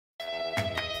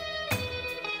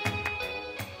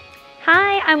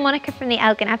Hi, I'm Monica from the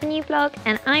Elgin Avenue blog,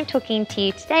 and I'm talking to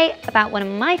you today about one of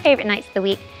my favourite nights of the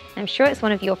week, and I'm sure it's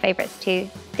one of your favourites too,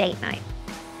 date night.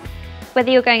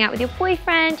 Whether you're going out with your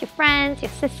boyfriend, your friends,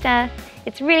 your sister,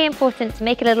 it's really important to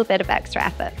make a little bit of extra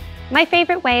effort. My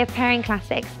favourite way of pairing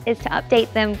classics is to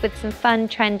update them with some fun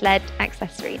trend-led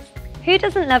accessories. Who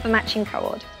doesn't love a matching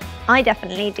co-ord? I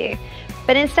definitely do.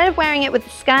 But instead of wearing it with a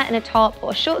skirt and a top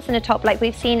or shorts and a top like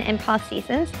we've seen in past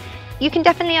seasons, you can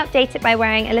definitely update it by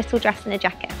wearing a little dress and a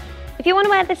jacket. If you want to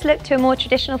wear this look to a more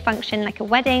traditional function like a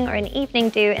wedding or an evening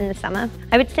do in the summer,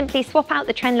 I would simply swap out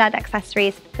the trend-led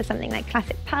accessories for something like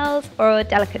classic pearls or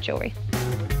delicate jewellery.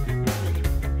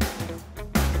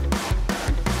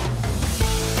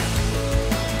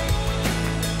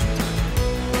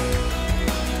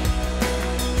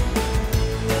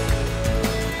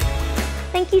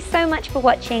 Thank you so much for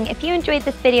watching. If you enjoyed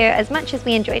this video as much as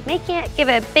we enjoyed making it, give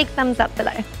it a big thumbs up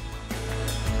below.